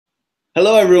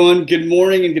Hello, everyone. Good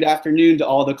morning and good afternoon to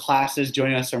all the classes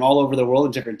joining us from all over the world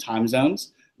in different time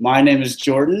zones. My name is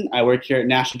Jordan. I work here at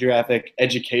National Geographic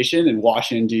Education in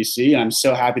Washington, D.C., and I'm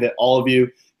so happy that all of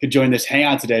you could join this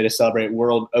hangout today to celebrate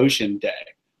World Ocean Day.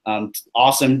 It's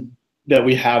awesome that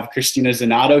we have Cristina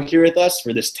Zenato here with us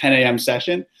for this 10 a.m.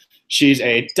 session. She's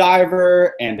a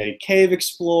diver and a cave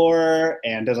explorer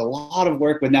and does a lot of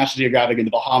work with National Geographic in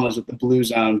the Bahamas with the blue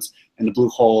zones and the blue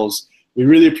holes. We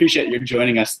really appreciate you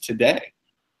joining us today.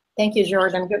 Thank you,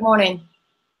 Jordan. Good morning.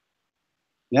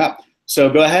 Yeah, so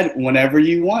go ahead whenever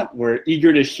you want. We're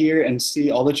eager to hear and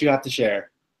see all that you have to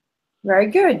share. Very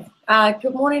good.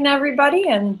 Good morning, everybody,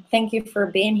 and thank you for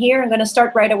being here. I'm going to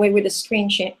start right away with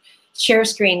the share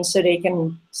screen so they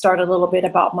can start a little bit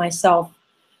about myself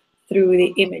through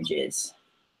the images.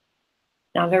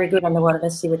 Now, I'm very good on the water.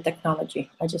 Let's see with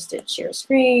technology. I just did share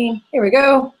screen. Here we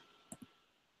go.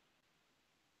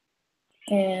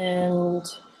 And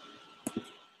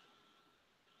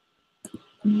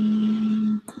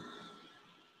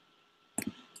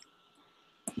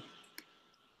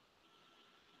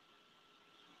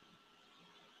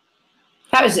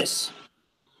how is this?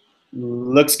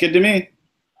 Looks good to me.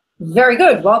 Very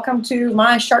good. Welcome to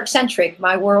my Shark-centric,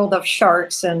 my world of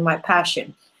sharks and my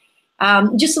passion.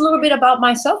 Just a little bit about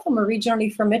myself. I'm originally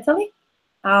from Italy.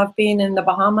 I've been in the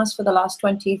Bahamas for the last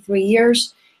 23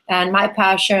 years, and my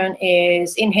passion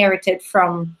is inherited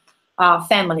from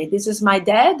family. This is my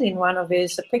dad in one of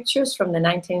his pictures from the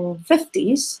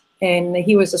 1950s, and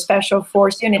he was a special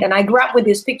force unit. And I grew up with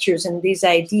these pictures and this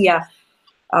idea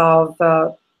of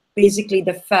basically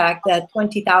the fact that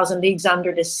 20,000 leagues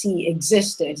under the sea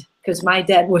existed, because my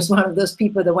dad was one of those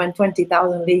people that went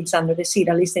 20,000 leagues under the sea,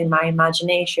 at least in my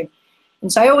imagination.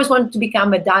 And so I always wanted to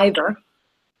become a diver.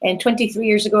 And 23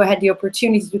 years ago, I had the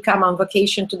opportunity to come on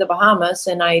vacation to the Bahamas,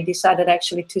 and I decided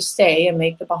actually to stay and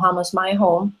make the Bahamas my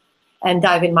home and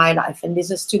dive in my life. And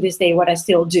this is to this day what I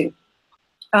still do.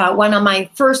 One of my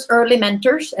first early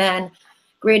mentors and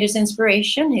greatest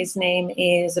inspiration, his name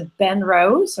is Ben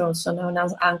Rose, also known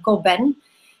as Uncle Ben.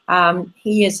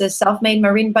 He is a self-made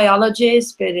marine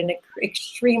biologist, but an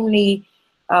extremely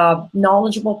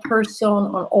knowledgeable person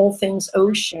on all things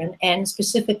ocean, and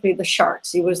specifically the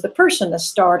sharks. He was the person that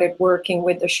started working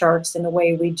with the sharks in the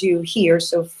way we do here,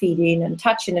 so feeding and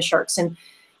touching the sharks. And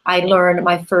I learned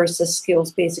my first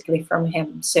skills basically from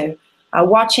him. So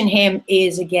watching him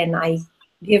is, again, I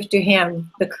give to him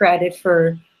the credit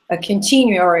for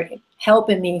continuing or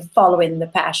helping me following the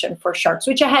passion for sharks,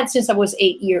 which I had since I was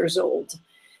 8 years old.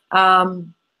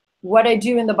 What I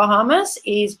do in the Bahamas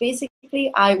is basically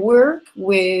I work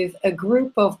with a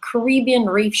group of Caribbean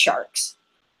Reef Sharks.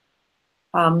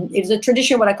 It's a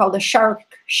tradition, what I call the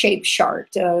shark-shaped shark.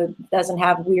 Doesn't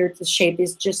have weird shape.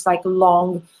 It's just like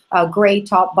long, gray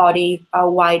top body,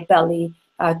 wide belly,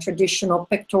 traditional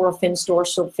pectoral fins,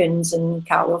 dorsal fins, and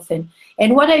caudal fin.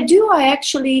 And what I do, I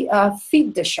actually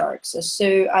feed the sharks.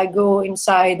 So I go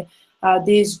inside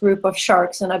this group of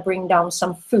sharks and I bring down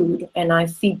some food and I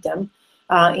feed them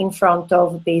in front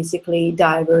of basically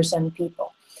divers and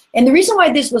people. And the reason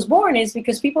why this was born is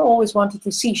because people always wanted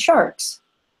to see sharks.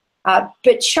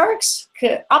 But sharks,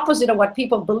 opposite of what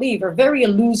people believe, are very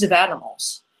elusive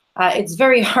animals. It's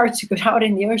very hard to go out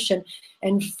in the ocean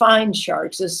and find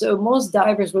sharks. So most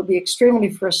divers will be extremely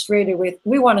frustrated with,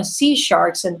 we want to see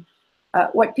sharks, and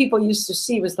what people used to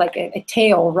see was like a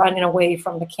tail running away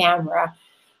from the camera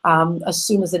as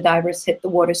soon as the divers hit the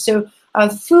water. So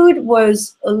food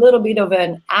was a little bit of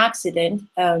an accident.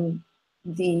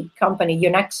 The company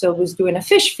Unexo was doing a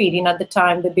fish feeding at the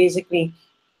time that basically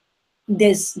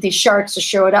the sharks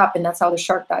showed up, and that's how the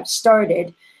shark dive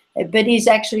started. But it's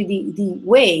actually the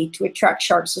way to attract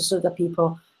sharks so that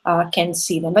people can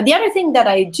see them. But the other thing that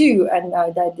I do, and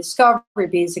that I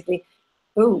discovered basically,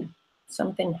 oh,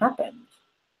 something happened.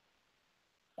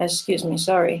 Excuse me,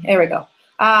 sorry, there we go.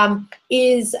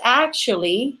 Is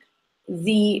actually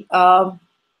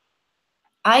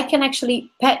I can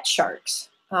actually pet sharks.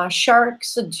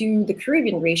 The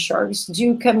Caribbean Reef Sharks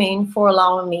do come in for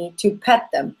allowing me to pet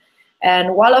them.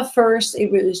 And while at first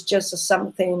it was just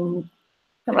something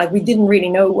like we didn't really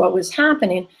know what was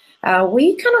happening,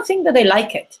 we kind of think that they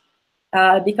like it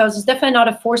because it's definitely not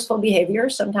a forceful behavior.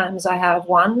 Sometimes I have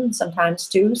one, sometimes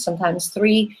two, sometimes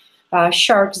three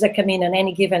sharks that come in at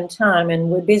any given time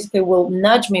and basically will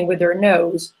nudge me with their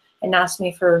nose and ask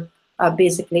me for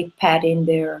basically patting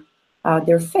their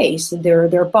face,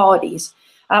 their bodies,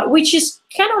 which is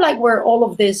kind of like where all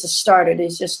of this started.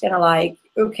 It's just kind of like,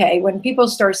 okay, when people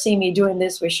start seeing me doing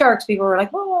this with sharks, people were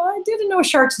like, well, I didn't know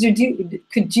sharks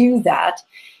could do that.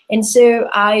 And so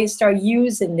I start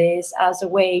using this as a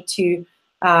way to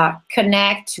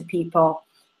connect to people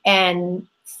and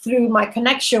through my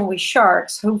connection with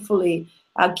sharks, hopefully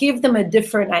give them a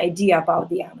different idea about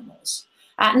the animals.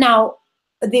 Now,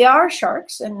 they are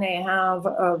sharks and they have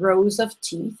rows of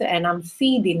teeth, and I'm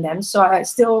feeding them, so I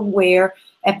still wear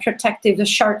a protective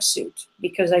shark suit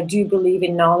because I do believe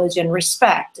in knowledge and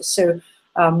respect. So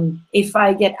if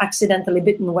I get accidentally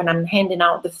bitten when I'm handing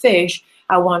out the fish,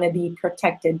 I want to be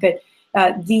protected. But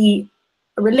the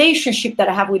relationship that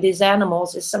I have with these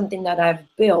animals is something that I've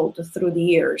built through the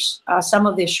years. Some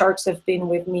of these sharks have been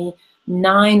with me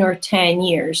 9 or 10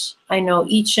 years. I know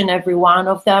each and every one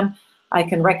of them. I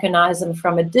can recognize them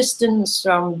from a distance,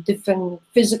 from different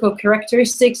physical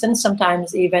characteristics, and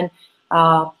sometimes even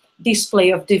display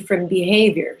of different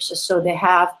behaviors. So they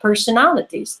have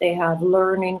personalities, they have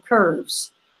learning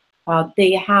curves,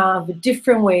 they have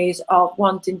different ways of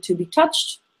wanting to be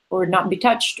touched or not be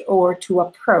touched or to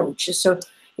approach. So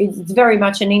it's very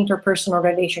much an interpersonal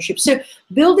relationship. So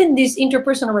building this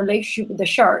interpersonal relationship with the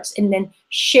sharks and then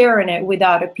sharing it with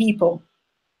other people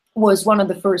was one of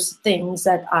the first things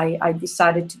that I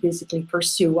decided to basically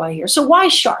pursue while here. So why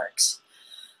sharks?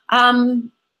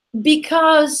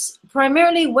 Because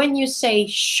primarily when you say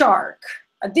shark,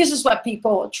 this is what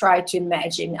people try to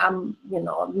imagine. You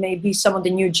know, maybe some of the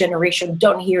new generation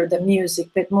don't hear the music,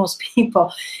 but most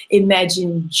people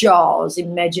imagine Jaws,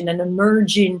 imagine an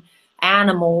emerging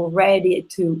animal ready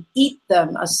to eat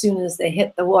them as soon as they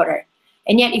hit the water.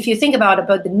 And yet, if you think about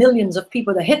the millions of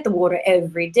people that hit the water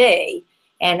every day,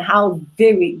 and how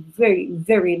very, very,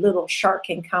 very little shark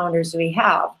encounters we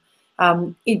have,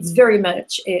 it's very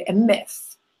much a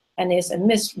myth, and it's a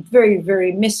very,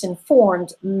 very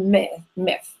misinformed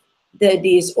myth that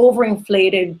is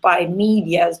overinflated by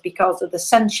medias because of the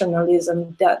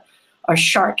sensationalism that a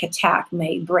shark attack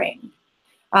may bring.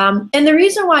 And the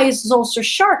reason why it's also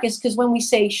shark is because when we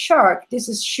say shark,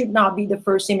 should not be the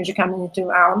first image coming into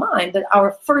our mind. That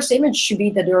our first image should be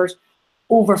that there's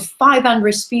over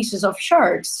 500 species of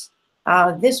sharks.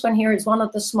 This one here is one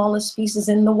of the smallest species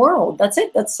in the world. That's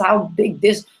it. That's how big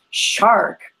this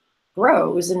shark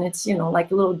grows. And it's, you know,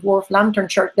 like a little dwarf lantern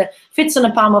shark that fits in the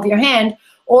palm of your hand,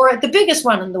 or the biggest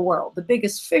one in the world, the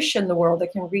biggest fish in the world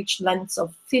that can reach lengths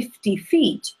of 50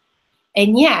 feet.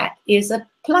 And yet is a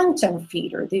plankton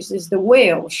feeder. This is the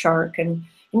whale shark. And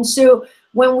so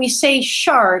when we say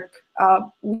shark,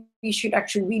 we should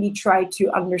actually really try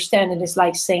to understand it. It's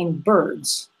like saying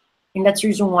birds. And that's the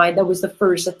reason why that was the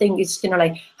first. I think it's kind of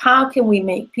like, how can we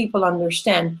make people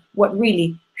understand what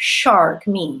really shark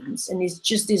means? And it's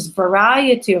just this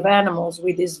variety of animals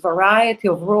with this variety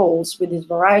of roles, with this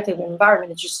variety of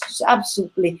environment. It's just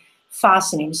absolutely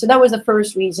fascinating. So that was the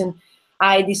first reason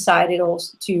I decided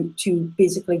also to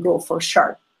basically go for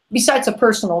shark, besides a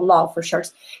personal love for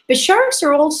sharks. But sharks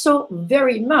are also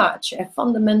very much a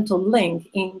fundamental link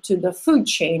into the food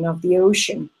chain of the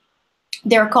ocean.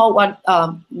 They're called what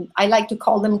I like to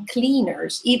call them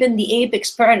cleaners. Even the apex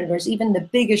predators, even the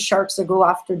biggest sharks that go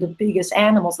after the biggest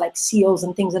animals like seals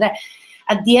and things like that,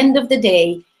 at the end of the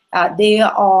day, they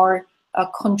are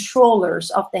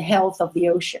controllers of the health of the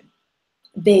ocean.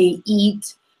 They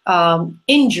eat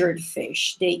injured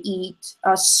fish, they eat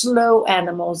slow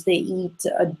animals, they eat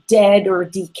dead or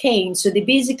decaying. So they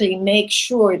basically make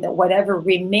sure that whatever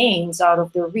remains out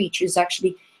of their reach is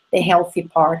actually the healthy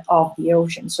part of the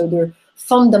ocean. So they're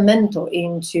fundamental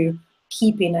into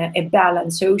keeping a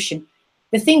balanced ocean.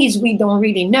 The thing is, we don't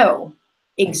really know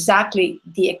exactly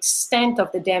the extent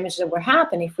of the damage that will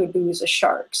happen if we lose the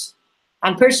sharks.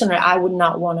 And personally, I would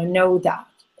not want to know that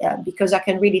because I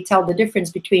can really tell the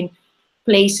difference between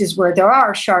places where there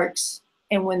are sharks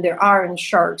and when there aren't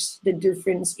sharks, the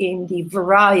difference in the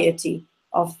variety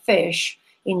of fish,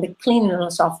 in the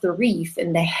cleanliness of the reef,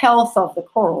 and the health of the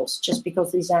corals, just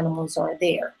because these animals are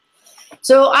there.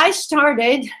 So I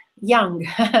started young,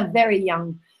 very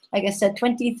young. Like I said,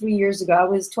 23 years ago, I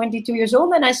was 22 years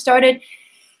old, and I started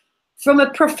from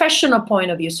a professional point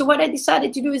of view. So what I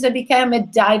decided to do is I became a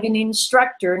diving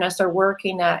instructor, and I started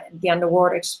working at the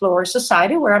Underwater Explorer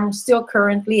Society, where I'm still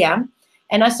currently am.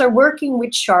 And I started working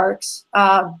with sharks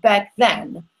back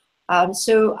then.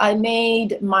 So I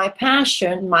made my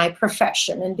passion my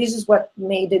profession, and this is what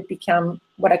made it become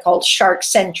what I call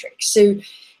shark-centric. So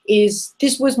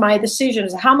this was my decision,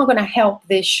 is how am I going to help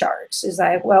these sharks? Is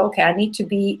like, well, okay, I need to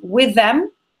be with them,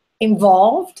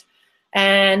 involved,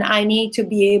 and I need to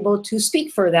be able to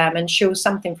speak for them and show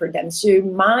something for them. So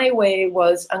my way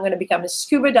was, I'm going to become a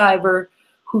scuba diver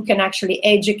who can actually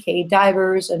educate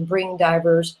divers and bring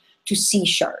divers to see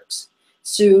sharks.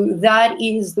 So that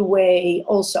is the way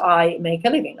also I make a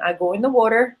living. I go in the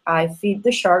water, I feed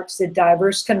the sharks, the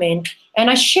divers come in, and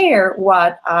I share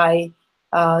what I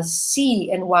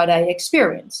see and what I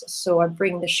experience. So I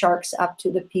bring the sharks up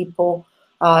to the people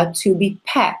to be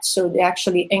pets. So they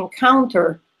actually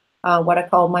encounter what I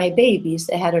call my babies.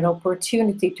 They had an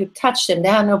opportunity to touch them. They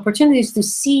had an opportunity to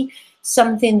see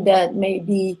something that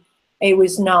maybe it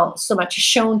was not so much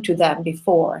shown to them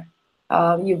before.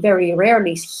 You very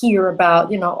rarely hear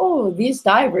about, oh, these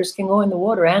divers can go in the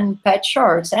water and pet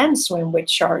sharks and swim with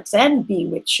sharks and be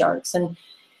with sharks. And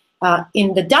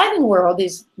in the diving world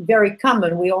is very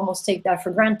common. We almost take that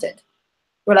for granted.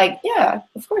 We're like, yeah,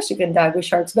 of course you can dive with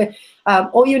sharks. But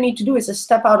all you need to do is to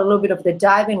step out a little bit of the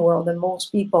diving world, and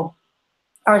most people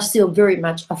are still very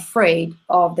much afraid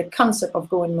of the concept of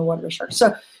going in the water with sharks.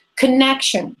 So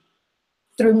connection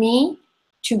through me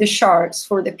to the sharks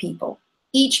for the people.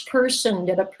 Each person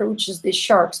that approaches the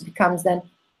sharks becomes then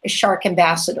a shark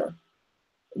ambassador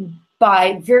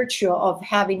by virtue of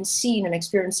having seen and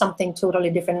experienced something totally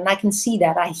different. And I can see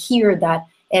that, I hear that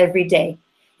every day.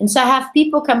 And so I have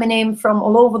people coming in from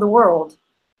all over the world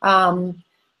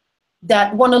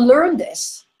that want to learn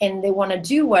this, and they want to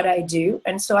do what I do.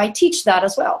 And so I teach that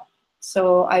as well.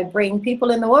 So I bring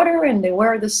people in the water, and they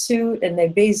wear the suit, and they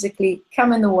basically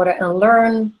come in the water and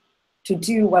learn to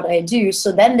do what I do,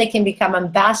 so then they can become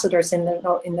ambassadors in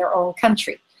their own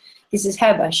country. This is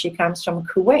Heba. She comes from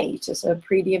Kuwait. It's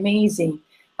pretty amazing.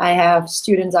 I have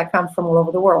students that come from all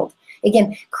over the world.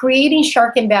 Again, creating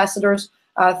shark ambassadors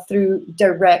through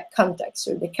direct contact.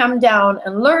 So they come down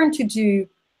and learn to do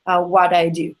what I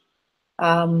do.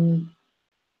 And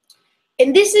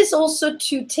this is also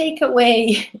to take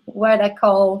away what I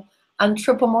call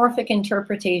anthropomorphic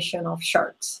interpretation of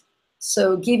sharks.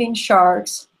 So giving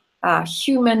sharks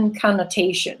human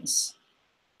connotations.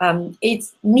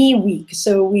 It's me weak.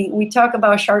 So we talk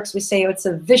about sharks, we say, oh, it's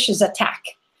a vicious attack,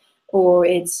 or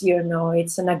it's,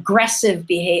 it's an aggressive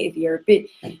behavior. But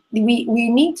we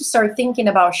need to start thinking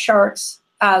about sharks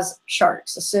as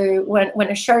sharks. So when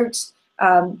a shark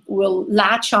will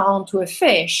latch on to a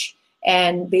fish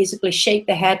and basically shake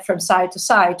the head from side to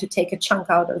side to take a chunk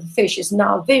out of the fish, is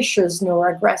not vicious nor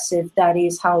aggressive. That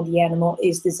is how the animal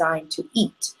is designed to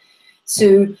eat.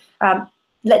 So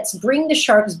let's bring the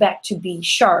sharks back to be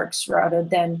sharks rather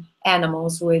than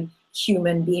animals with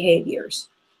human behaviors.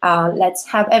 Let's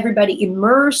have everybody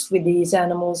immersed with these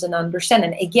animals and understand.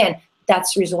 And again,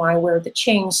 that's the reason why I wear the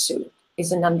chain suit,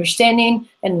 is an understanding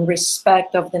and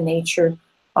respect of the nature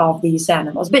of these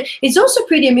animals. But it's also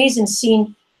pretty amazing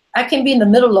seeing, I can be in the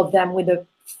middle of them with a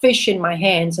fish in my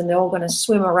hands, and they're all going to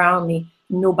swim around me.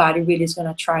 Nobody really is going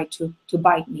to try to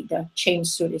bite me. The chain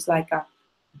suit is like a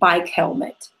bike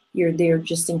helmet. You're there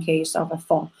just in case of a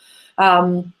fall.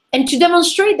 And to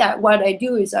demonstrate that, what I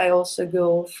do is I also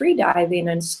go free diving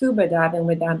and scuba diving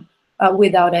with them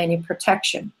without any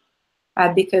protection.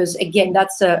 Because again,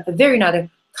 that's a very another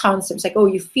concept. It's like, oh,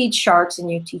 you feed sharks and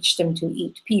you teach them to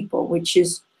eat people, which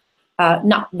is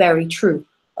not very true.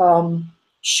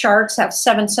 Sharks have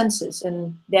 7 senses,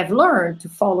 and they've learned to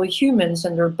follow humans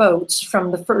and their boats from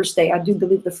the first day. I do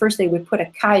believe the first day we put a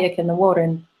kayak in the water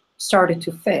and started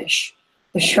to fish,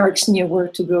 the sharks knew where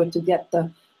to go to get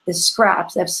the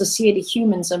scraps. They've associated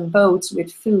humans and boats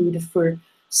with food for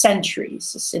centuries,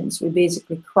 since we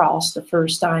basically crossed the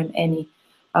first time any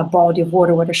body of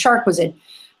water where the shark was in.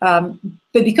 But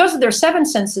because of their 7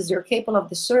 senses, they're capable of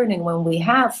discerning when we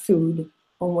have food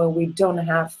and when we don't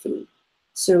have food.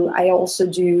 So I also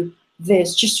do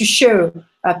this just to show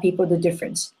people the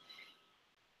difference.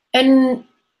 And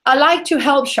I like to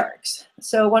help sharks.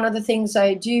 So one of the things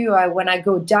I do, when I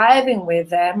go diving with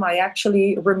them, I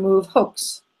actually remove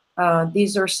hooks.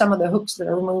 These are some of the hooks that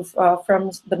I remove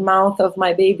from the mouth of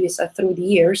my babies through the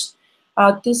years.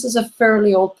 This is a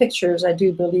fairly old picture. I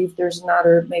do believe there's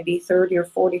another maybe 30 or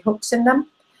 40 hooks in them.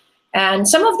 And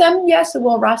some of them, yes, it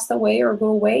will rust away or go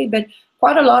away, but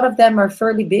quite a lot of them are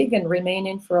fairly big and remain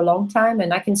in for a long time.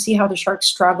 And I can see how the sharks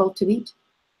struggle to eat.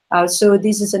 So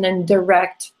this is an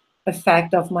indirect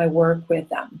effect of my work with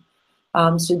them.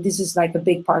 So this is like a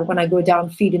big part. When I go down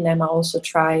feeding them, I also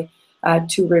try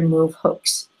to remove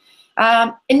hooks.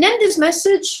 And then this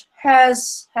message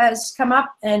has come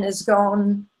up and has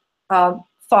gone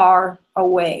far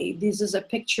away. These are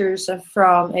pictures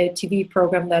from a TV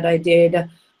program that I did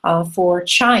for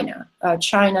China.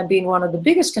 China, being one of the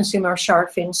biggest consumers of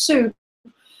shark fin soup,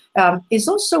 is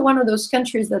also one of those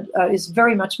countries that is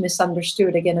very much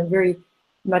misunderstood. Again, I very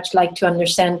much like to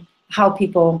understand how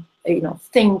people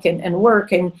think and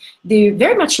work, and they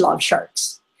very much love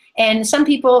sharks. And some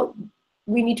people,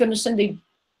 we need to understand, they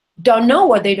don't know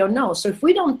what they don't know. So if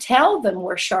we don't tell them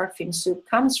where shark fin soup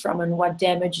comes from and what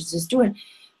damages it's doing,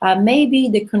 maybe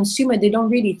the consumer, they don't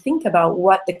really think about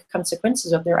what the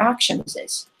consequences of their actions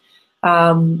is.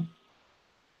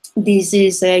 This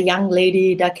is a young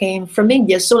lady that came from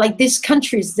India. So like these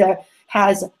countries that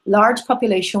has large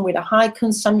population with a high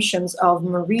consumptions of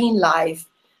marine life.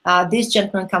 This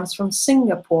gentleman comes from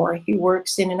Singapore. He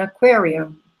works in an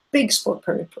aquarium. Big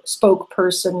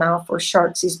spokesperson now for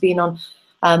sharks. He's been on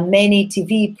many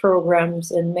TV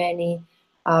programs and many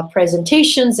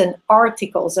presentations and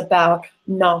articles about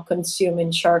not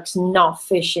consuming sharks, not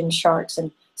fishing sharks,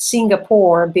 and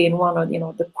Singapore being one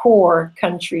of the core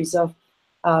countries of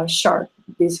shark,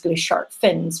 basically shark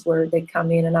fins, where they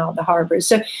come in and out of the harbor.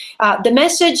 So the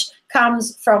message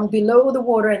comes from below the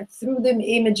water and through the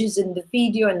images in the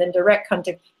video and then direct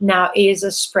contact now is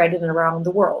spreading around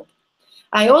the world.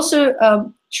 I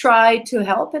also tried to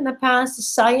help in the past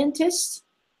scientists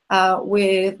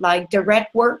with like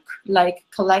direct work, like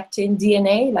collecting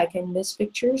DNA, like in this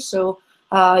picture. So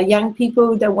young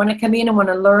people that want to come in and want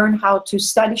to learn how to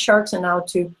study sharks and how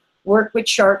to work with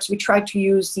sharks, we try to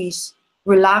use these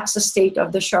relax the state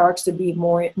of the sharks to be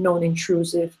more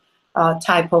non-intrusive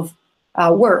type of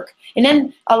work. And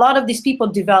then a lot of these people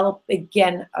develop,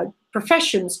 again,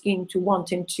 professions into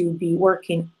wanting to be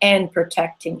working and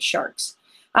protecting sharks.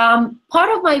 Part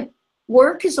of my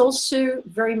work is also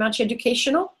very much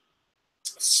educational.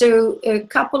 So a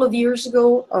couple of years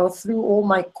ago, through all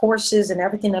my courses and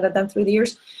everything that I've done through the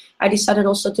years, I decided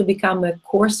also to become a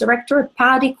course director, a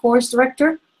PADI course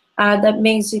director. That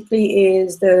basically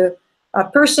is the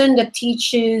person that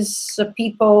teaches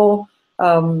people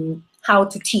how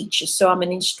to teach. So I'm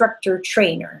an instructor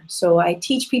trainer. So I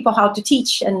teach people how to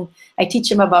teach, and I teach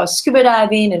them about scuba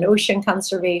diving and ocean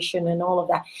conservation and all of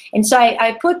that. And so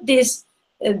I put this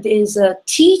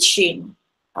teaching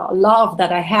love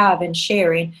that I have in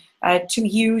sharing to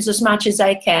use as much as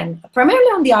I can,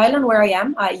 primarily on the island where I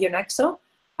am, at UNEXO.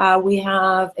 We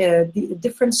have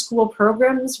different school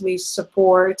programs. We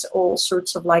support all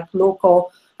sorts of like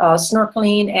local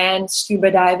snorkeling and scuba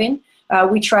diving.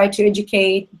 We try to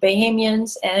educate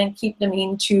Bahamians and keep them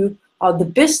into the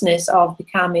business of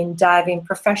becoming diving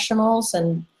professionals.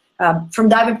 And from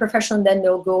diving professional, then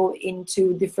they'll go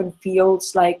into different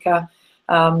fields like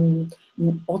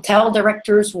hotel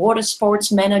directors, water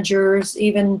sports managers,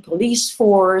 even police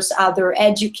force, other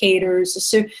educators.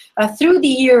 So through the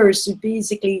years, we've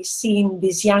basically seen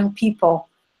these young people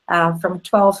from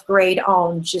 12th grade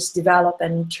on just develop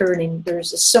and turning.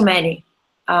 There's so many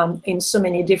in so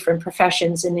many different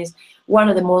professions, and it's one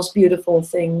of the most beautiful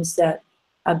things that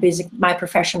my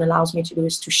profession allows me to do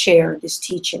is to share this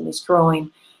teaching, this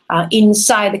growing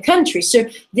inside the country. So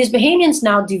these Bahamians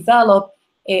now develop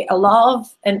a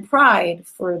love and pride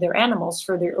for their animals,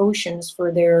 for their oceans,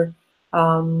 for their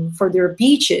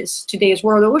beaches. Today is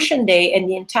World Ocean Day, and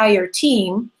the entire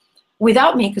team,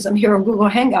 without me, because I'm here on Google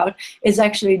Hangout, is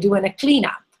actually doing a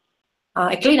cleanup.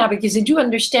 Because they do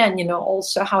understand,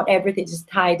 also how everything is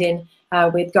tied in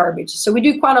with garbage. So we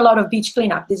do quite a lot of beach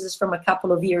cleanup. This is from a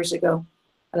couple of years ago.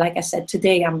 Like I said,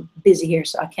 today I'm busy here,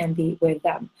 so I can't be with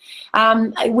them.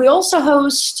 We also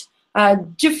host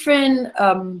different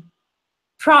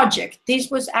project. This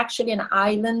was actually an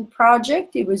island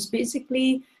project. It was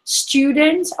basically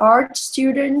students, art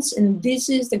students, and this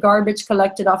is the garbage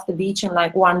collected off the beach in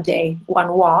like one day,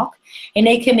 one walk. And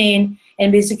they came in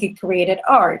and basically created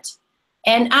art.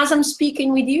 And as I'm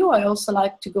speaking with you, I also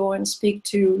like to go and speak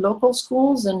to local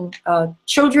schools and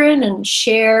children and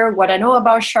share what I know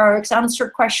about sharks, answer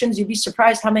questions. You'd be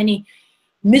surprised how many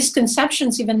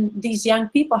misconceptions even these young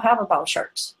people have about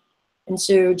sharks. And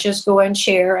so just go and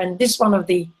share. And this is one of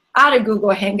the other Google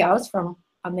Hangouts from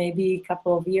maybe a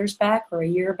couple of years back or a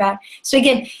year back. So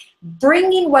again,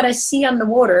 bringing what I see on the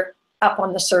water up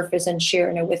on the surface and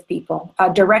sharing it with people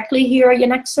directly here at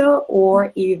UNEXO,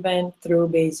 or even through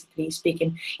basically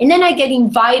speaking. And then I get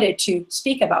invited to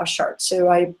speak about sharks. So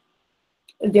I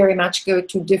very much go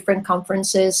to different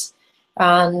conferences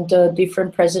and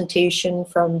different presentation,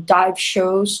 from dive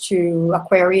shows to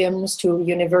aquariums to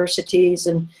universities,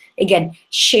 and again,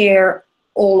 share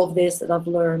all of this that I've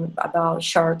learned about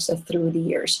sharks through the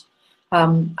years.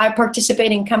 I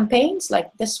participate in campaigns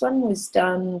like this one was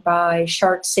done by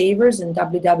Shark Savers and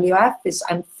WWF. Is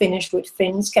I'm Finished with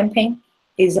Fins campaign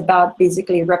is about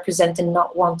basically representing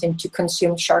not wanting to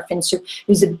consume shark fins. So it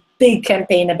was a big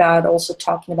campaign about also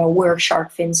talking about where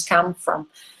shark fins come from.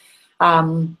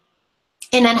 And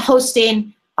then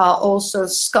hosting also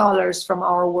scholars from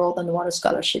our World Underwater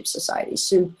Scholarship Society.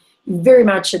 So very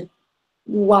much a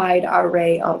wide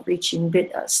array of reaching,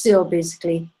 still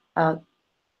basically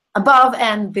above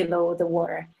and below the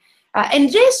water.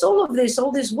 And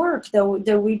all this work that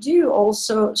we do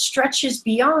also stretches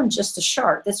beyond just the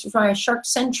shark. That's why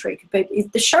shark-centric. But if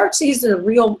the sharks is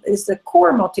the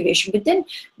core motivation. But then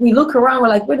we look around, we're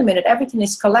like, wait a minute, everything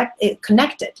is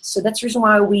connected. So that's the reason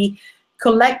why we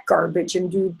collect garbage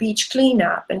and do beach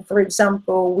cleanup. And for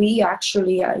example, we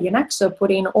actually, UNEXO,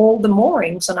 put in all the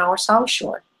moorings on our south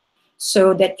shore,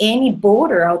 so that any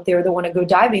boater out there that want to go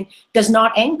diving does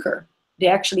not anchor. They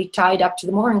actually tied up to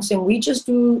the moorings, and we just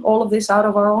do all of this out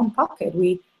of our own pocket.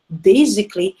 We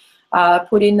basically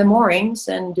put in the moorings,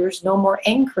 and there's no more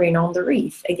anchoring on the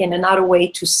reef. Again, another way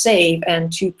to save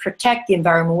and to protect the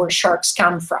environment where sharks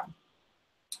come from.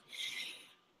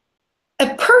 A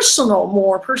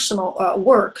more personal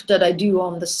work that I do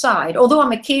on the side, although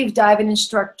I'm a cave diving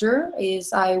instructor,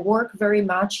 is I work very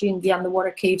much in the underwater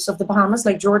caves of the Bahamas.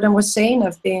 Like Jordan was saying,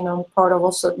 I've been on part of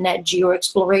also Net Geo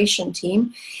exploration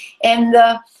team. And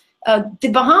the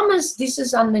Bahamas, this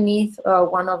is underneath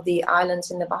one of the islands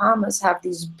in the Bahamas, have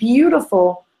this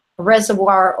beautiful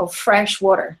reservoir of fresh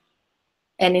water.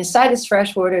 And inside this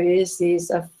fresh water is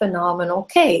these phenomenal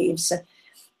caves.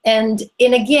 And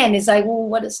again, it's like, well,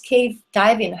 what does cave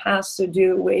diving has to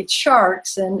do with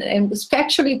sharks? And it's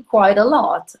actually quite a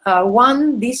lot.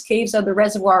 One, these caves are the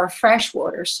reservoir of fresh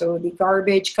water, so the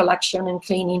garbage collection and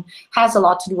cleaning has a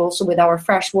lot to do also with our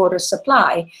freshwater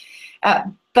supply.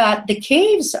 But the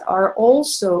caves are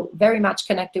also very much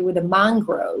connected with the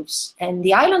mangroves. And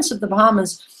the islands of the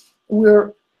Bahamas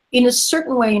were, in a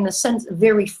certain way, in a sense,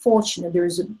 very fortunate.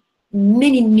 There's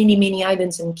many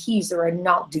islands and keys that are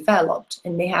not developed,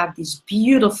 and they have these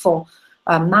beautiful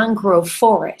mangrove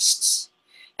forests.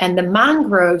 And the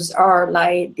mangroves are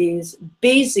like these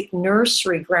basic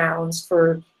nursery grounds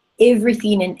for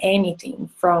everything and anything,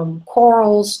 from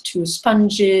corals to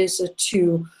sponges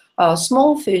to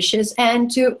small fishes and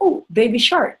to baby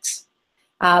sharks.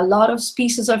 A lot of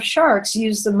species of sharks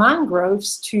use the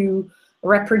mangroves to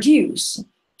reproduce,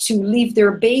 to leave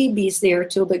their babies there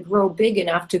till they grow big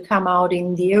enough to come out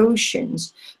in the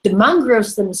oceans. The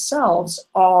mangroves themselves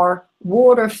are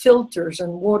water filters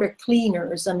and water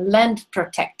cleaners and land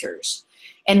protectors.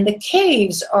 And the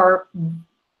caves are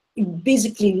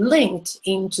basically linked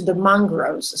into the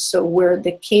mangroves. So where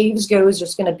the caves goes,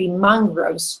 there's going to be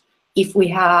mangroves. If we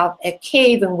have a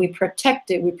cave and we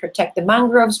protect it, we protect the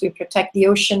mangroves, we protect the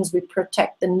oceans, we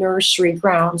protect the nursery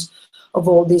grounds of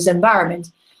all these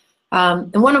environments.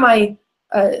 And one of my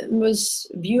most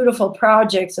beautiful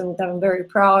projects, and that I'm very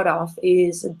proud of,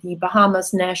 is the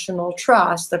Bahamas National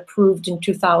Trust approved in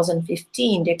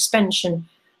 2015 the expansion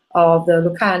of the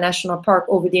Lucaya National Park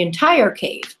over the entire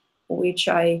cave, which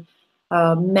I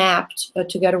mapped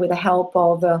together with the help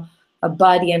of a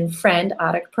buddy and friend,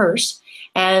 Arik Purse.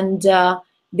 And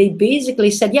they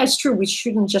basically said, yeah, it's true, we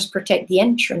shouldn't just protect the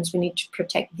entrance, we need to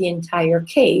protect the entire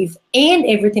cave and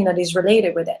everything that is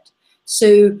related with it.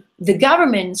 So the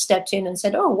government stepped in and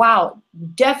said, oh, wow,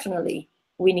 definitely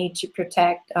we need to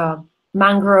protect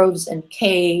mangroves and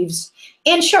caves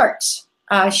and sharks.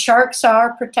 Sharks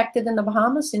are protected in the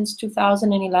Bahamas since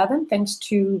 2011, thanks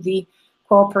to the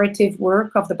cooperative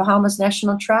work of the Bahamas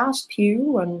National Trust,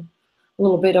 Pew, and a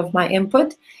little bit of my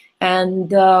input. And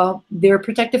they're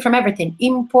protected from everything: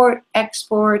 import,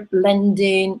 export,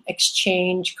 lending,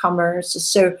 exchange, commerce.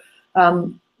 So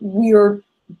we're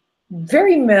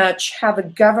very much have a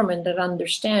government that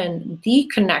understands the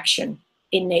connection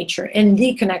in nature and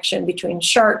the connection between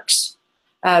sharks,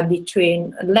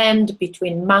 between land,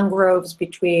 between mangroves,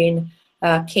 between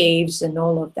caves, and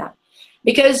all of that.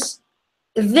 Because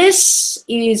this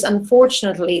is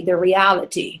unfortunately the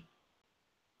reality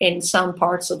in some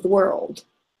parts of the world.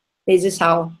 This is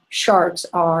how sharks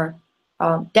are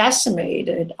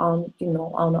decimated on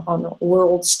a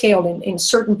world scale in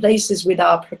certain places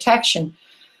without protection.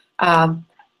 But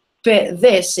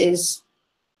this is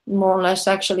more or less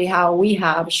actually how we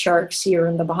have sharks here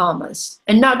in the Bahamas,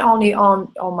 and not only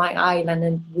on my island.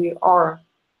 And we are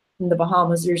in the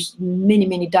Bahamas. There's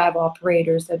many dive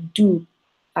operators that do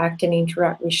act and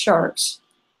interact with sharks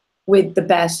with the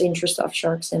best interest of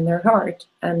sharks in their heart,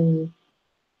 and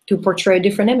to portray a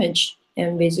different image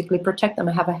and basically protect them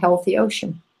and have a healthy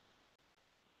ocean.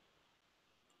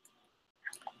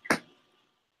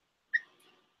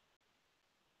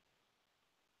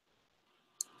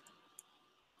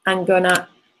 I'm gonna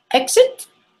exit.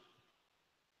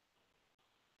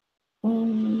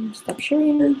 Stop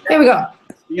sharing. There we go.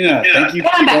 Thank you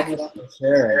so much for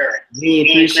sharing.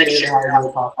 Really appreciate how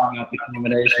you're talking about the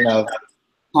combination of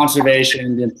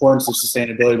conservation, the importance of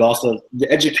sustainability, but also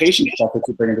the education stuff that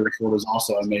you bring into the field is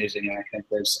also amazing. And I think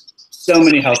there's so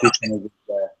many healthy synergies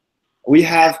there. We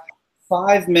have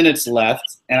 5 minutes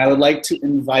left, and I would like to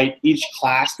invite each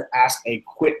class to ask a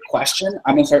quick question.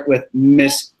 I'm going to start with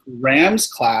Miss Graham's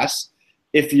class.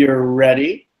 If you're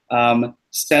ready,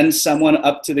 send someone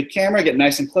up to the camera, get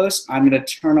nice and close. I'm going to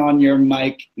turn on your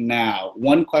mic now.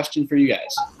 One question for you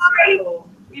guys.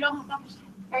 You don't have to.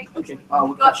 Right. Okay.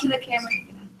 Go up to the camera.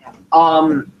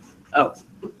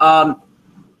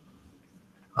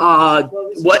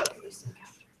 What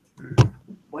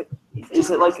is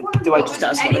it like? Do I just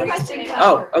ask? Any question?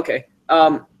 Oh, okay.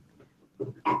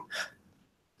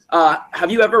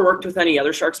 Have you ever worked with any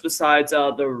other sharks besides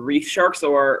the reef sharks,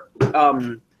 or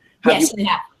Yes, I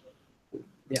have.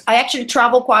 Yeah. I actually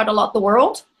travel quite a lot the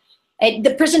world.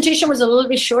 The presentation was a little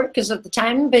bit short because of the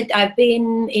time, but I've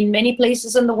been in many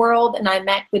places in the world, and I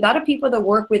met with other people that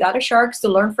work with other sharks to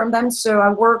learn from them. So I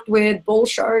worked with bull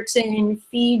sharks in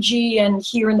Fiji and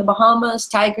here in the Bahamas,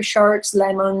 tiger sharks,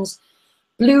 lemons,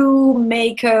 blue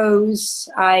makos.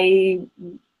 I've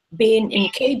been in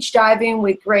cage diving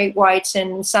with great whites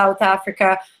in South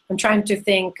Africa. I'm trying to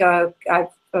think.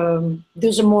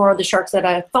 Those are more of the sharks that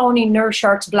are thorny, nurse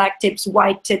sharks, black tips,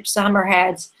 white tips,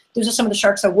 hammerheads. Those are some of the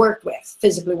sharks I worked with,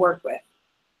 physically worked with.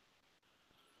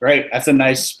 Great, that's a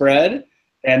nice spread.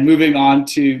 And moving on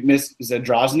to Miss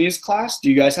Zadrozny's class, do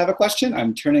you guys have a question?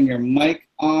 I'm turning your mic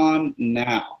on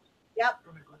now. Yep.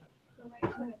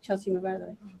 Chelsea, move out of the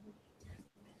way.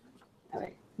 All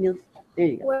right, Neil, there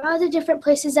you go. Where are the different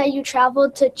places that you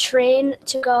traveled to train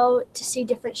to go to see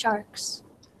different sharks?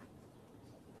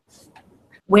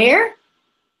 Where?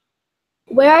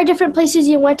 Where are different places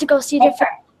you went to go see different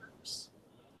sharks?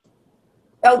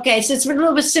 Okay, so it's a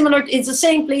little bit similar. It's the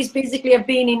same place. Basically, I've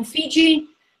been in Fiji,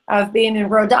 I've been in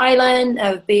Rhode Island,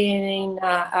 I've been in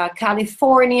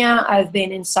California, I've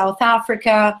been in South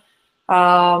Africa,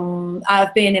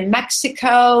 I've been in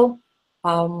Mexico,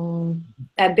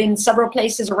 I've been several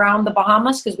places around the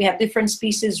Bahamas because we have different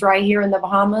species right here in the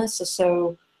Bahamas.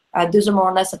 So those are more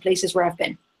or less the places where I've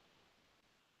been.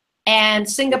 And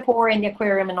Singapore and the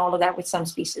aquarium and all of that with some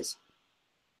species.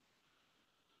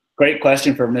 Great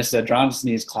question for Miss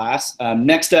Zadrozny's class.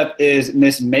 Next up is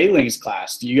Miss Mayling's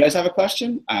class. Do you guys have a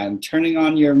question? I'm turning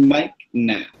on your mic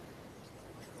now.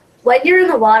 When you're in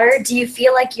the water, do you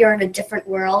feel like you're in a different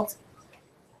world?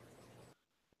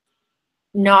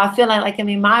 No, I feel like I'm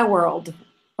in my world.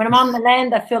 When I'm on the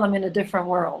land, I feel I'm in a different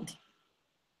world.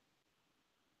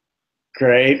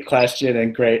 Great question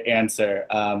and great answer.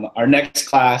 Our next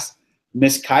class,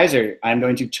 Miss Kaiser, I'm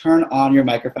going to turn on your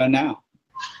microphone now.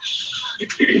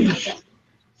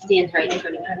 Stand right in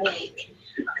front of me.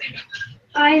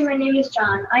 Hi, my name is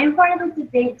John. I am part of the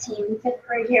debate team in fifth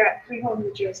grade here at Freehold,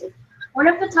 New Jersey. One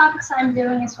of the topics I'm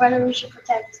doing is whether we should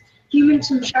protect humans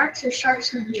from sharks or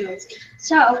sharks from humans.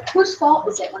 So, whose fault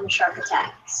is it when a shark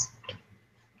attacks?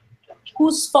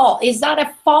 Whose fault? Is that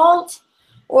a fault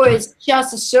or is it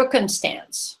just a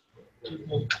circumstance?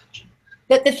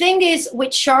 But the thing is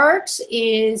with sharks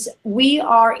is we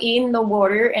are in the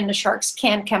water and the sharks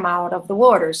can't come out of the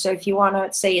water. So if you want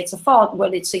to say it's a fault,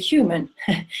 well, it's a human.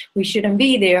 We shouldn't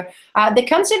be there. The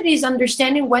concept is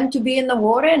understanding when to be in the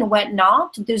water and when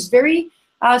not. There's very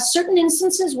certain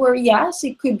instances where, yes,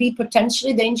 it could be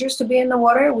potentially dangerous to be in the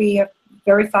water. We have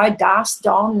verified dusk,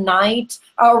 dawn, night,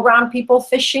 around people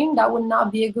fishing. That would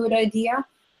not be a good idea.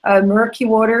 Murky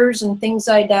waters and things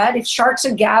like that. If sharks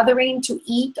are gathering to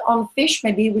eat on fish,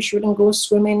 maybe we shouldn't go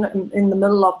swimming in the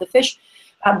middle of the fish.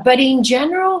 But in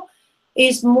general,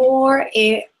 it's more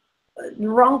a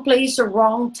wrong place or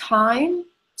wrong time.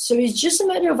 So it's just a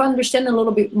matter of understanding a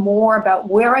little bit more about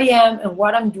where I am and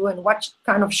what I'm doing, what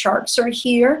kind of sharks are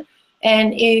here,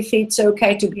 and if it's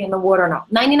okay to be in the water or not.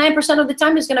 99% of the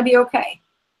time, it's going to be okay.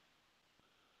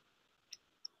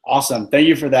 Awesome. Thank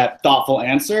you for that thoughtful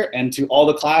answer. And to all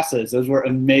the classes, those were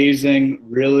amazing,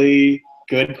 really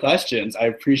good questions. I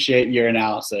appreciate your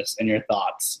analysis and your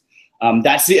thoughts.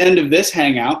 That's the end of this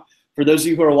Hangout. For those of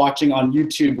you who are watching on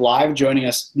YouTube Live, joining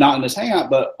us not in this Hangout,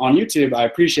 but on YouTube, I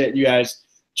appreciate you guys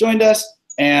joined us.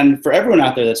 And for everyone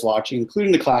out there that's watching,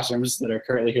 including the classrooms that are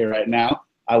currently here right now,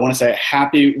 I want to say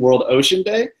happy World Ocean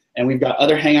Day. And we've got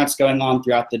other Hangouts going on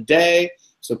throughout the day.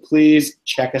 So please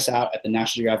check us out at the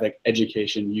National Geographic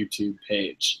Education YouTube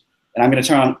page. And I'm going to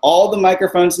turn on all the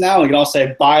microphones now. We can all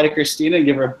say bye to Cristina and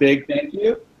give her a big thank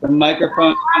you. The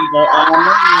microphones are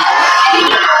on.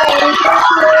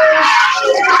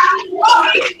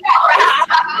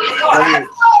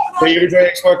 Thank you for joining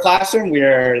Explore Classroom.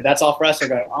 That's all for us. We're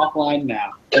going offline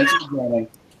now. Thanks for joining.